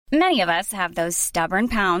Many of us have those stubborn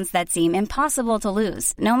pounds that seem impossible to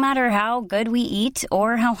lose, no matter how good we eat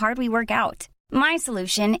or how hard we work out. My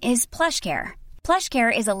solution is PlushCare.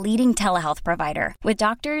 PlushCare is a leading telehealth provider with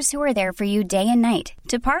doctors who are there for you day and night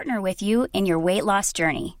to partner with you in your weight loss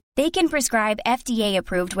journey. They can prescribe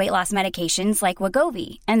FDA-approved weight loss medications like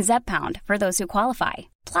Wegovy and Zepbound for those who qualify.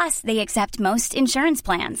 Plus, they accept most insurance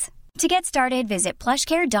plans. To get started, visit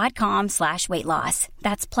plushcare.com/weightloss.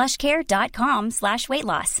 That's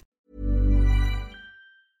plushcare.com/weightloss.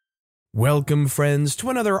 Welcome, friends, to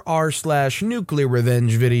another rSlash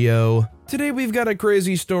NuclearRevenge video. Today we've got a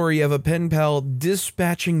crazy story of a pen pal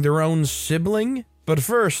dispatching their own sibling. But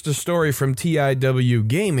first, a story from TIW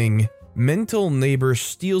Gaming. Mental neighbor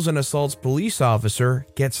steals and assaults police officer,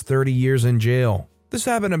 gets 30 years in jail. This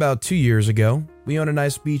happened about 2 years ago. We own a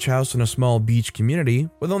nice beach house in a small beach community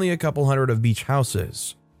with only a couple hundred of beach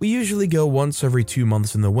houses. We usually go once every 2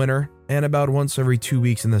 months in the winter and about once every 2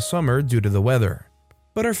 weeks in the summer due to the weather.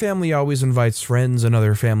 But our family always invites friends and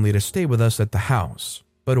other family to stay with us at the house.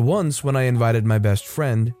 But once when I invited my best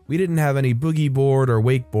friend, we didn't have any boogie board or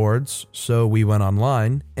wakeboards, so we went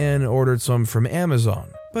online and ordered some from Amazon.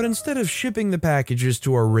 But instead of shipping the packages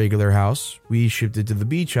to our regular house, we shipped it to the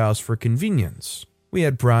beach house for convenience. We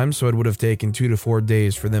had Prime, so it would have taken 2 to 4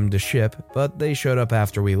 days for them to ship, but they showed up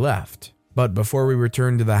after we left. But before we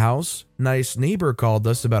returned to the house, nice neighbor called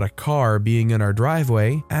us about a car being in our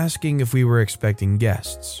driveway, asking if we were expecting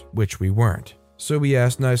guests, which we weren't. So we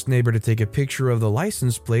asked nice neighbor to take a picture of the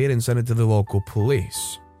license plate and send it to the local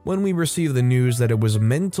police. When we received the news that it was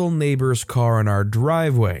mental neighbor's car in our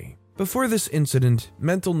driveway. Before this incident,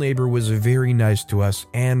 mental neighbor was very nice to us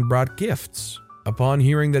and brought gifts. Upon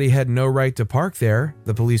hearing that he had no right to park there,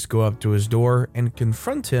 the police go up to his door and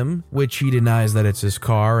confront him, which he denies that it's his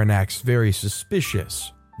car and acts very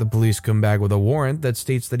suspicious. The police come back with a warrant that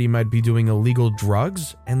states that he might be doing illegal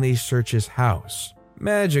drugs, and they search his house.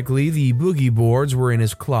 Magically, the boogie boards were in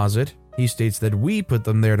his closet. He states that we put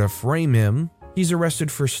them there to frame him. He's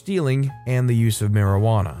arrested for stealing and the use of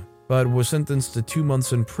marijuana, but was sentenced to 2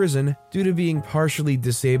 months in prison due to being partially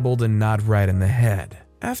disabled and not right in the head.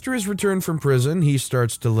 After his return from prison, he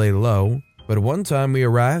starts to lay low, but one time we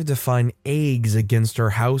arrived to find eggs against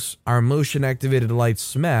our house, our motion-activated lights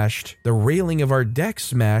smashed, the railing of our deck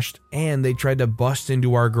smashed, and they tried to bust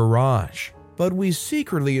into our garage. But we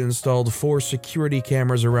secretly installed 4 security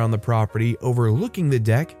cameras around the property overlooking the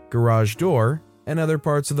deck, garage door, and other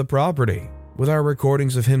parts of the property. With our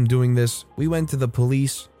recordings of him doing this, we went to the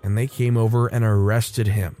police and they came over and arrested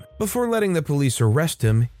him. Before letting the police arrest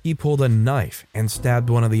him, he pulled a knife and stabbed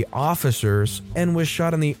one of the officers and was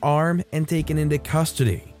shot in the arm and taken into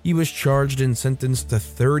custody. He was charged and sentenced to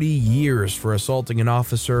 30 years for assaulting an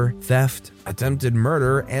officer, theft, attempted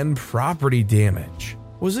murder, and property damage.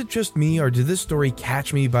 Was it just me, or did this story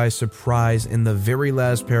catch me by surprise in the very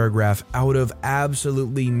last paragraph out of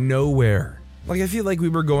absolutely nowhere? I feel like we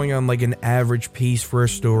were going on an average pace for a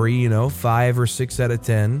story, 5 or 6 out of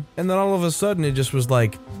 10. And then all of a sudden it just was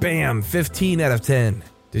bam, 15 out of 10.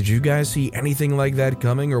 Did you guys see anything like that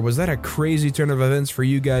coming, or was that a crazy turn of events for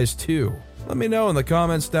you guys too? Let me know in the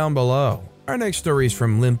comments down below. Our next story is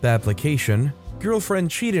from Limp Application.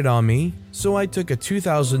 Girlfriend cheated on me, so I took a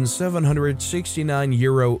 2,769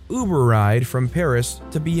 euro Uber ride from Paris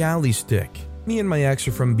to Bialystok. Me and my ex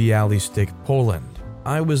are from Bialystok, Poland.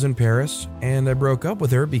 I was in Paris, and I broke up with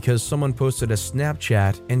her because someone posted a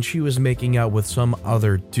Snapchat and she was making out with some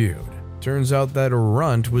other dude. Turns out that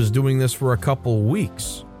runt was doing this for a couple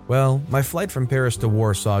weeks. Well, my flight from Paris to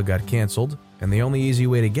Warsaw got canceled, and the only easy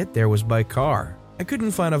way to get there was by car. I couldn't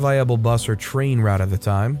find a viable bus or train route at the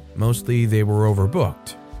time. Mostly they were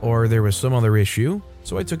overbooked, or there was some other issue,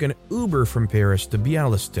 so I took an Uber from Paris to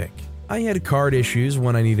Bialystok. I had card issues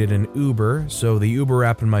when I needed an Uber, so the Uber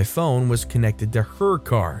app on my phone was connected to her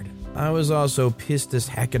card. I was also pissed as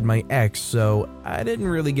heck at my ex, so I didn't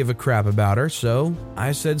really give a crap about her, so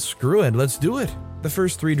I said screw it, let's do it. The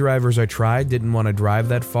first 3 drivers I tried didn't want to drive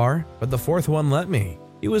that far, but the 4th one let me.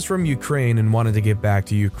 He was from Ukraine and wanted to get back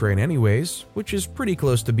to Ukraine anyways, which is pretty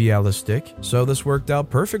close to Bialystok, so this worked out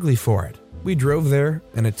perfectly for it. We drove there,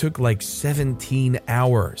 and it took 17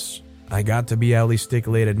 hours. I got to Bialystok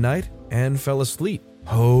late at night and fell asleep.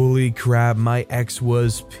 Holy crap, my ex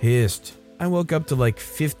was pissed. I woke up to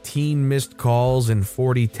 15 missed calls and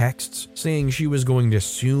 40 texts saying she was going to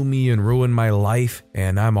sue me and ruin my life,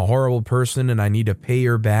 and I'm a horrible person and I need to pay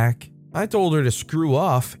her back. I told her to screw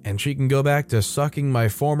off and she can go back to sucking my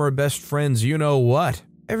former best friend's you-know-what.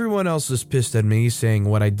 Everyone else is pissed at me saying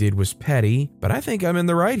what I did was petty, but I think I'm in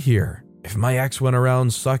the right here. If my ex went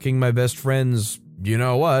around sucking my best friend's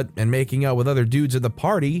you-know-what and making out with other dudes at the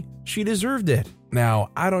party, she deserved it. Now,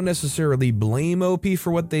 I don't necessarily blame OP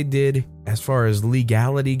for what they did. As far as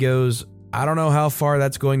legality goes, I don't know how far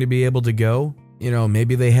that's going to be able to go.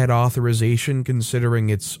 Maybe they had authorization considering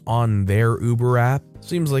it's on their Uber app.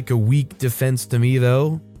 Seems like a weak defense to me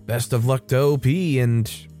though. Best of luck to OP,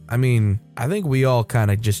 and I think we all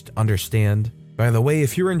kind of just understand. By the way,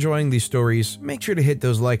 if you're enjoying these stories, make sure to hit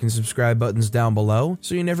those like and subscribe buttons down below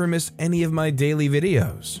so you never miss any of my daily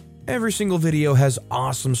videos. Every single video has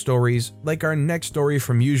awesome stories, like our next story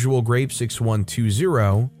from Usual Grape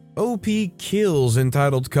 6120. OP kills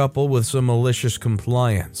entitled couple with some malicious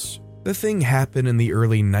compliance. The thing happened in the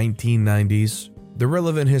early 1990s. The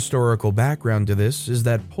relevant historical background to this is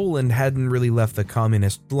that Poland hadn't really left the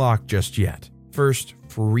communist bloc just yet. First,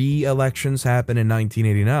 free elections happened in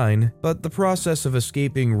 1989, but the process of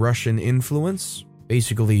escaping Russian influence,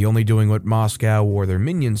 basically only doing what Moscow or their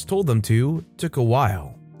minions told them to, took a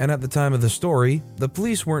while. And at the time of the story, the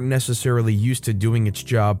police weren't necessarily used to doing its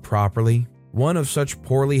job properly. One of such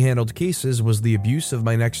poorly handled cases was the abuse of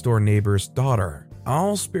my next-door neighbor's daughter.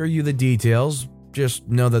 I'll spare you the details, just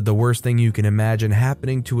know that the worst thing you can imagine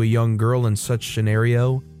happening to a young girl in such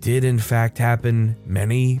scenario did in fact happen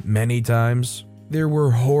many times. There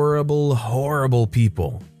were horrible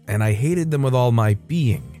people, and I hated them with all my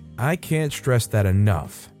being. I can't stress that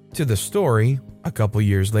enough. To the story, a couple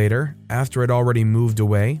years later, after I'd already moved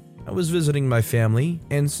away, I was visiting my family,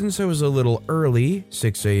 and since I was a little early,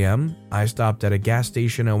 6 a.m., I stopped at a gas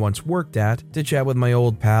station I once worked at to chat with my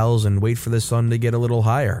old pals and wait for the sun to get a little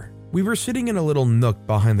higher. We were sitting in a little nook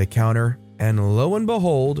behind the counter, and lo and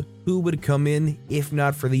behold, who would come in if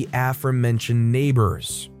not for the aforementioned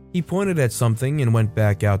neighbors? He pointed at something and went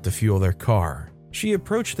back out to fuel their car. She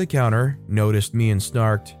approached the counter, noticed me and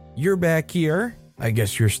snarked, "You're back here? I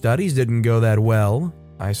guess your studies didn't go that well."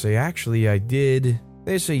 I say, "Actually, I did."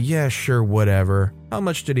 They say, "Yeah, sure, whatever. How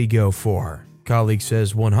much did he go for?" Colleague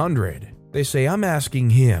says, 100. They say, "I'm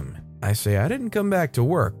asking him." I say, "I didn't come back to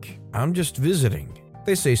work. I'm just visiting."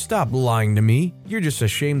 They say, "Stop lying to me. You're just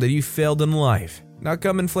ashamed that you failed in life. Now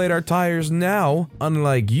come inflate our tires now.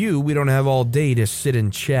 Unlike you, we don't have all day to sit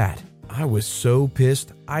and chat." I was so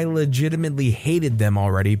pissed. I legitimately hated them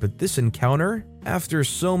already, but this encounter, after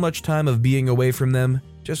so much time of being away from them,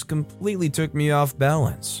 just completely took me off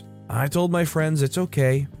balance. I told my friends it's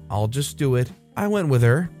okay, I'll just do it. I went with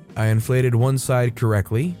her. I inflated one side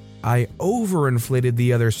correctly. I overinflated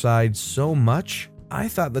the other side so much, I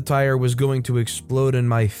thought the tire was going to explode in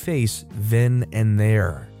my face then and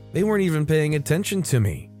there. They weren't even paying attention to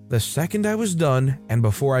me. The second I was done, and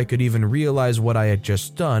before I could even realize what I had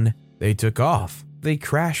just done, they took off. They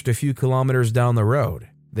crashed a few kilometers down the road.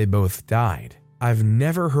 They both died. I've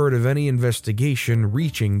never heard of any investigation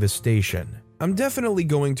reaching the station. I'm definitely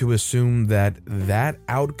going to assume that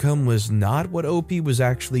outcome was not what OP was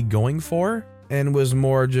actually going for, and was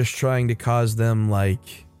more just trying to cause them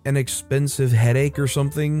an expensive headache or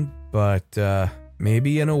something, but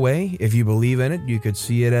maybe in a way, if you believe in it, you could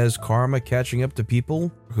see it as karma catching up to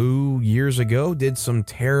people who years ago did some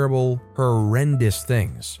terrible, horrendous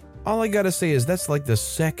things. All I gotta say is that's the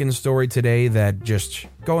second story today that just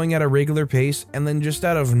going at a regular pace and then just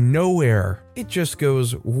out of nowhere, it just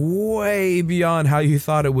goes way beyond how you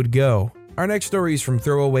thought it would go. Our next story is from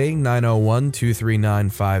Throwaway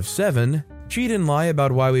 901-23957. Cheat and lie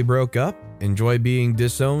about why we broke up, enjoy being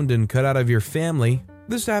disowned and cut out of your family.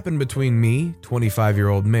 This happened between me,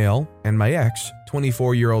 25-year-old male, and my ex,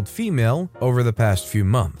 24-year-old female, over the past few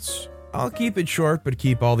months. I'll keep it short but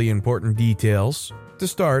keep all the important details. To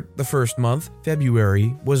start, the first month,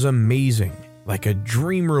 February, was amazing, like a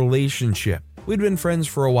dream relationship. We'd been friends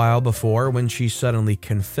for a while before when she suddenly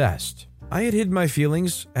confessed. I had hid my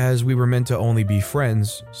feelings as we were meant to only be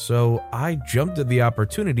friends, so I jumped at the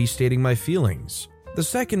opportunity stating my feelings. The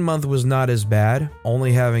second month was not as bad,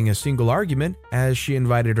 only having a single argument as she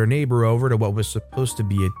invited her neighbor over to what was supposed to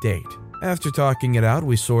be a date. After talking it out,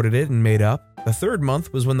 we sorted it and made up. The third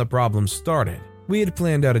month was when the problem started. We had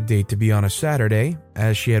planned out a date to be on a Saturday,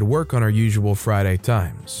 as she had work on her usual Friday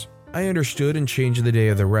times. I understood and changed the day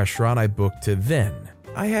of the restaurant I booked to then.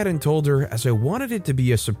 I hadn't told her as I wanted it to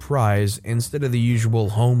be a surprise instead of the usual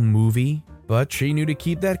home movie, but she knew to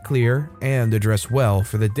keep that clear and to dress well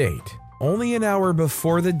for the date. Only an hour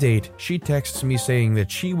before the date, she texts me saying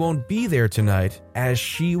that she won't be there tonight as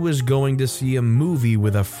she was going to see a movie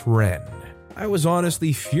with a friend. I was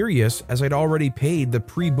honestly furious as I'd already paid the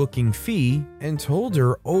pre-booking fee and told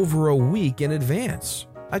her over a week in advance.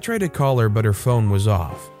 I tried to call her but her phone was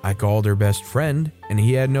off. I called her best friend and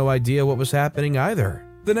he had no idea what was happening either.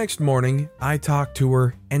 The next morning, I talked to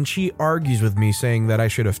her and she argues with me saying that I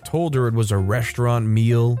should have told her it was a restaurant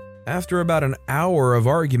meal. After about an hour of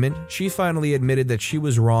argument, she finally admitted that she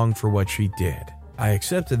was wrong for what she did. I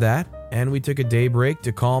accepted that, and we took a day break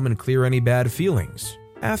to calm and clear any bad feelings.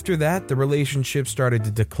 After that, the relationship started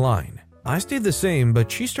to decline. I stayed the same,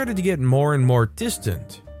 but she started to get more and more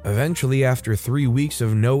distant. Eventually, after 3 weeks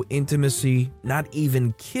of no intimacy, not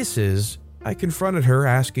even kisses, I confronted her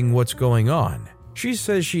asking what's going on. She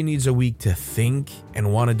says she needs a week to think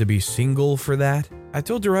and wanted to be single for that. I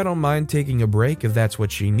told her I don't mind taking a break if that's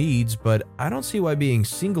what she needs, but I don't see why being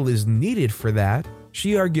single is needed for that.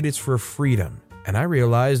 She argued it's for freedom, and I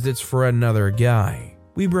realized it's for another guy.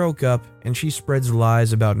 We broke up, and she spreads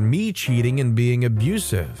lies about me cheating and being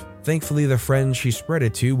abusive. Thankfully, the friends she spread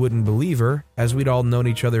it to wouldn't believe her, as we'd all known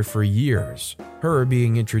each other for years, her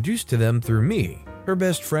being introduced to them through me. Her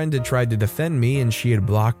best friend had tried to defend me and she had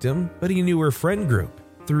blocked him, but he knew her friend group.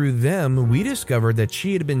 Through them, we discovered that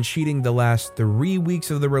she had been cheating the last 3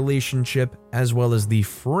 weeks of the relationship, as well as the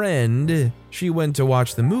friend she went to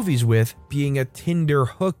watch the movies with being a Tinder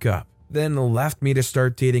hookup, then left me to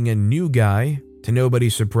start dating a new guy. To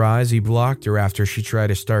nobody's surprise, he blocked her after she tried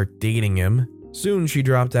to start dating him. Soon she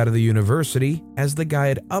dropped out of the university, as the guy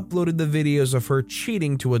had uploaded the videos of her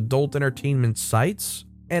cheating to adult entertainment sites,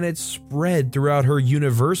 and it spread throughout her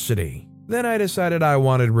university. Then I decided I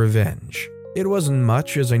wanted revenge. It wasn't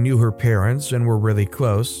much, as I knew her parents and were really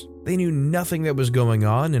close. They knew nothing that was going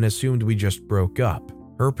on and assumed we just broke up.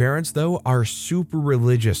 Her parents, though, are super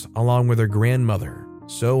religious, along with her grandmother.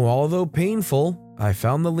 So although painful, I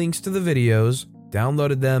found the links to the videos,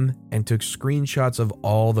 downloaded them, and took screenshots of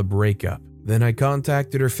all the breakup. Then I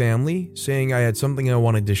contacted her family, saying I had something I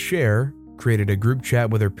wanted to share, created a group chat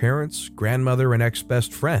with her parents, grandmother, and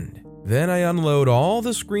ex-best friend. Then I unload all the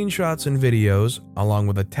screenshots and videos, along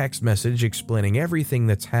with a text message explaining everything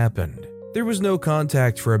that's happened. There was no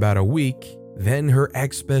contact for about a week. Then her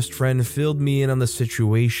ex-best friend filled me in on the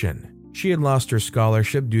situation. She had lost her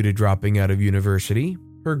scholarship due to dropping out of university.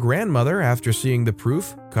 Her grandmother, after seeing the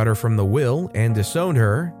proof, cut her from the will and disowned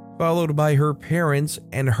her, followed by her parents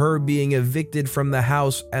and her being evicted from the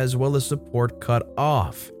house as well as support cut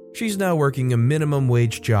off. She's now working a minimum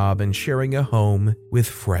wage job and sharing a home with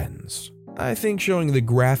friends. I think showing the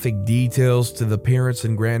graphic details to the parents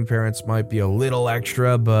and grandparents might be a little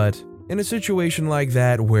extra, but in a situation like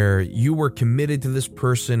that where you were committed to this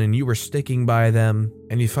person and you were sticking by them,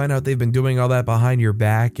 and you find out they've been doing all that behind your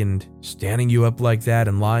back and standing you up like that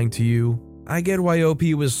and lying to you, I get why OP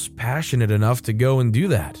was passionate enough to go and do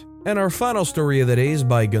that. And our final story of the day is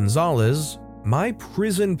by Gonzalez. My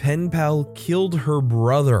prison pen pal killed her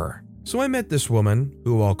brother. So I met this woman,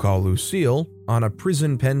 who I'll call Lucille, on a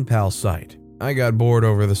prison pen pal site. I got bored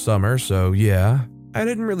over the summer, so yeah. I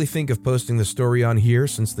didn't really think of posting the story on here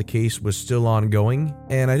since the case was still ongoing,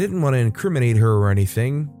 and I didn't want to incriminate her or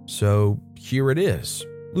anything, so here it is.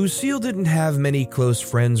 Lucille didn't have many close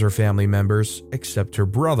friends or family members except her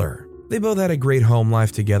brother. They both had a great home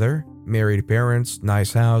life together. Married parents,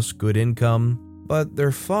 nice house, good income, but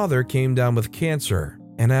their father came down with cancer,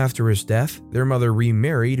 and after his death, their mother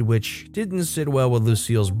remarried, which didn't sit well with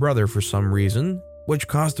Lucille's brother for some reason, which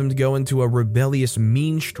caused him to go into a rebellious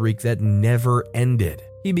mean streak that never ended.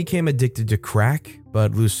 He became addicted to crack,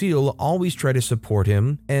 but Lucille always tried to support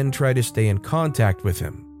him and try to stay in contact with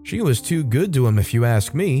him. She was too good to him if you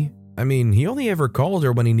ask me. I mean, he only ever called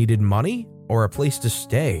her when he needed money or a place to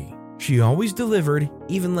stay. She always delivered,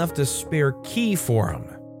 even left a spare key for him.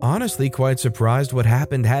 Honestly, quite surprised what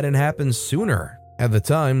happened hadn't happened sooner. At the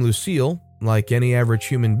time, Lucille, like any average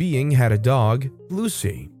human being, had a dog,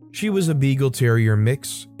 Lucy. She was a Beagle Terrier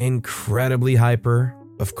mix, incredibly hyper.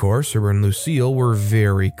 Of course, her and Lucille were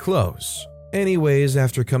very close. Anyways,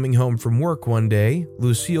 after coming home from work one day,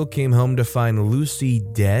 Lucille came home to find Lucy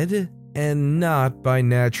dead, and not by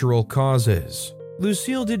natural causes.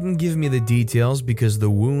 Lucille didn't give me the details because the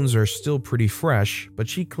wounds are still pretty fresh, but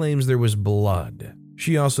she claims there was blood.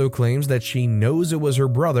 She also claims that she knows it was her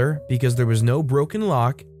brother because there was no broken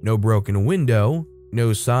lock, no broken window,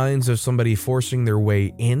 no signs of somebody forcing their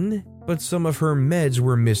way in, but some of her meds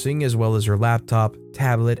were missing as well as her laptop,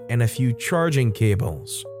 tablet, and a few charging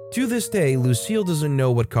cables. To this day, Lucille doesn't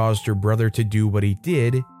know what caused her brother to do what he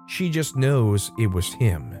did, she just knows it was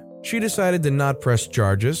him. She decided to not press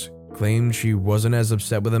charges, claimed she wasn't as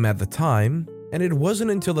upset with him at the time, and it wasn't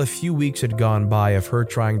until a few weeks had gone by of her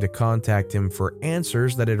trying to contact him for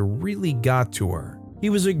answers that it really got to her. He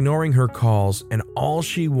was ignoring her calls and all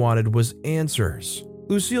she wanted was answers.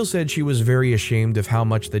 Lucille said she was very ashamed of how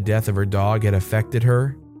much the death of her dog had affected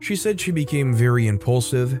her. She said she became very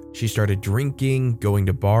impulsive, she started drinking, going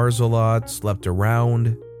to bars a lot, slept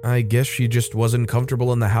around. I guess she just wasn't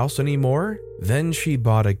comfortable in the house anymore. Then she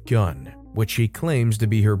bought a gun. which she claims to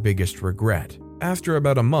be her biggest regret. After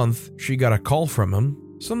about a month, she got a call from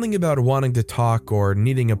him, something about wanting to talk or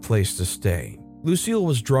needing a place to stay. Lucille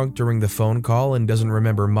was drunk during the phone call and doesn't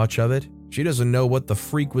remember much of it. She doesn't know what the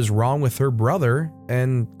freak was wrong with her brother,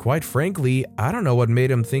 and quite frankly, I don't know what made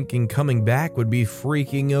him thinking coming back would be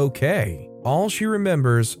freaking okay. All she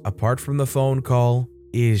remembers, apart from the phone call,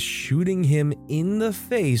 is shooting him in the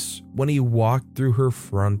face when he walked through her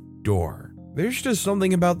front door. There's just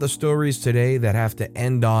something about the stories today that have to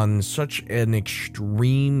end on such an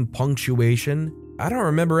extreme punctuation. I don't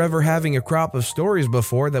remember ever having a crop of stories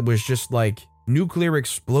before that was just like nuclear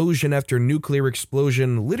explosion after nuclear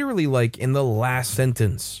explosion, literally like in the last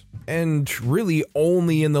sentence. And really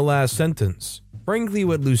only in the last sentence. Frankly,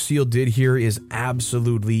 what Lucille did here is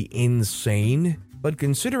absolutely insane. But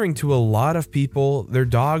considering to a lot of people, their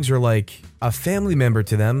dogs are like a family member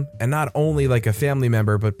to them, and not only like a family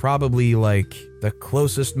member, but probably like the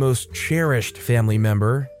closest, most cherished family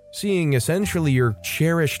member, seeing essentially your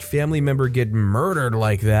cherished family member get murdered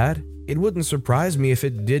like that, it wouldn't surprise me if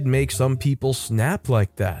it did make some people snap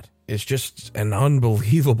like that. It's just an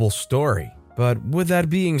unbelievable story. But with that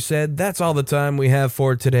being said, that's all the time we have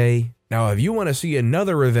for today. Now, if you want to see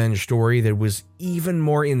another revenge story that was even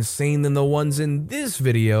more insane than the ones in this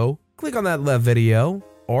video, click on that left video.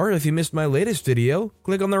 Or if you missed my latest video,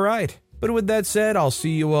 click on the right. But with that said, I'll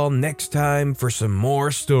see you all next time for some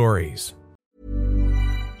more stories.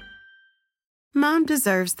 Mom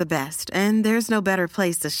deserves the best, and there's no better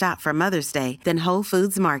place to shop for Mother's Day than Whole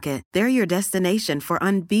Foods Market. They're your destination for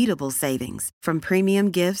unbeatable savings, from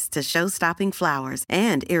premium gifts to show-stopping flowers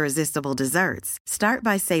and irresistible desserts. Start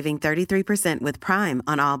by saving 33% with Prime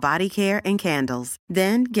on all body care and candles.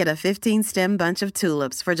 Then get a 15-stem bunch of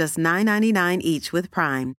tulips for just $9.99 each with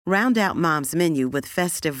Prime. Round out Mom's menu with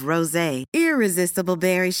festive rosé, irresistible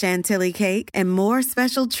berry chantilly cake, and more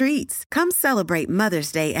special treats. Come celebrate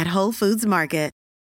Mother's Day at Whole Foods Market.